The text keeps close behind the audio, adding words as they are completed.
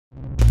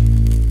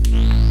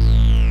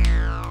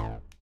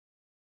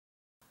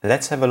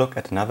Let's have a look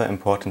at another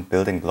important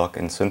building block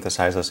in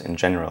synthesizers in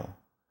general.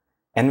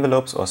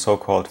 Envelopes or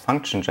so-called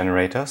function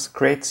generators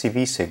create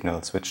CV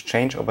signals which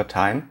change over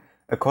time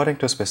according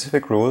to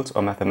specific rules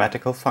or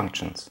mathematical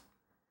functions.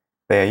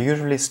 They are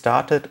usually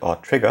started or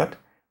triggered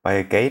by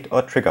a gate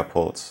or trigger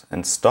pulse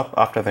and stop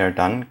after they are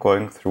done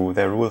going through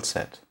their rule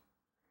set.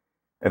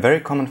 A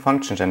very common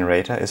function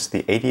generator is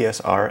the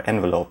ADSR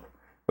envelope,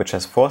 which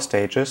has 4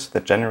 stages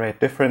that generate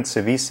different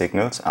CV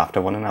signals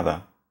after one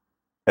another: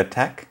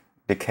 attack,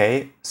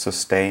 decay,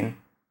 sustain,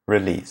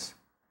 release.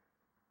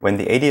 When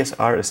the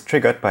ADSR is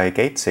triggered by a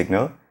gate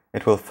signal,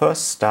 it will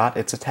first start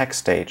its attack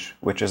stage,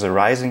 which is a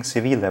rising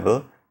CV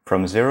level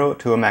from 0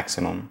 to a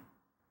maximum.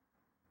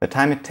 The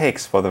time it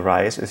takes for the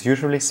rise is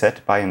usually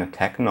set by an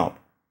attack knob.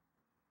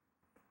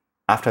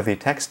 After the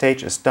attack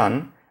stage is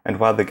done, and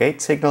while the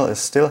gate signal is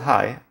still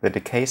high, the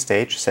decay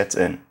stage sets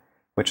in,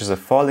 which is a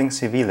falling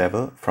CV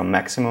level from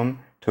maximum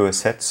to a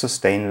set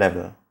sustain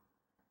level.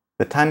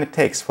 The time it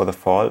takes for the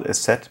fall is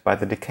set by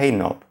the decay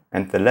knob,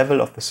 and the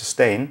level of the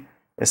sustain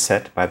is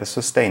set by the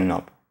sustain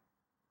knob.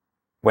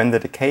 When the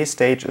decay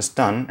stage is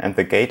done and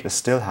the gate is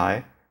still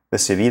high, the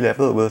CV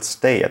level will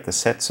stay at the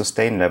set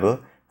sustain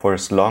level for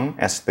as long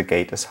as the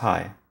gate is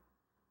high.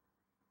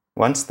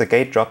 Once the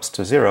gate drops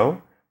to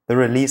 0, the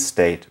release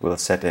state will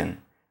set in,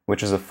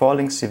 which is a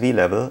falling CV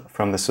level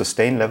from the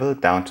sustain level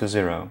down to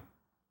 0.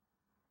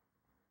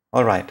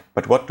 Alright,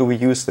 but what do we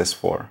use this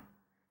for?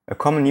 A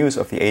common use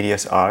of the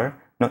ADSR,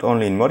 not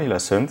only in modular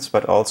synths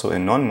but also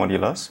in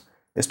non-modulars,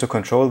 is to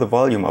control the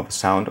volume of a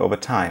sound over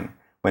time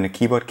when a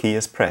keyboard key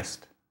is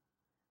pressed.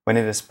 When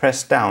it is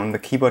pressed down, the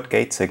keyboard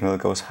gate signal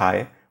goes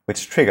high,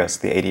 which triggers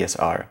the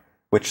ADSR,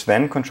 which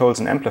then controls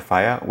an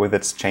amplifier with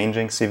its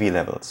changing CV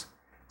levels.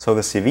 So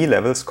the CV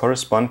levels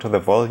correspond to the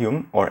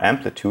volume or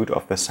amplitude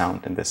of the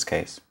sound in this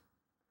case.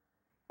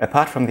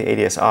 Apart from the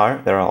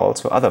ADSR, there are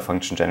also other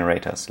function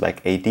generators,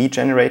 like AD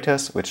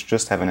generators, which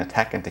just have an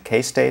attack and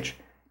decay stage,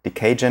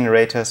 decay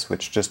generators,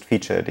 which just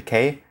feature a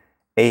decay,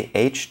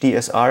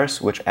 AHDSRs,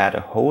 which add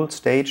a hold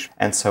stage,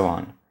 and so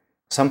on.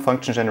 Some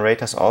function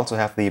generators also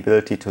have the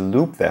ability to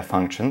loop their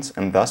functions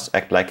and thus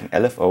act like an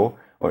LFO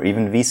or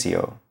even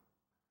VCO.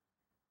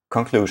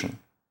 Conclusion: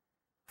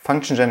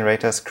 function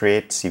generators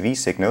create CV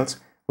signals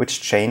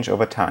which change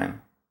over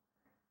time.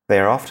 They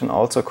are often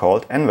also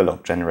called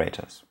envelope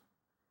generators.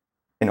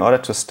 In order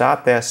to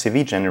start their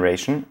CV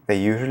generation, they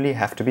usually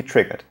have to be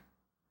triggered.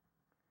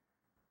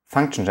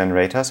 Function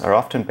generators are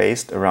often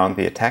based around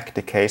the attack,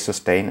 decay,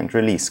 sustain, and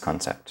release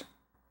concept.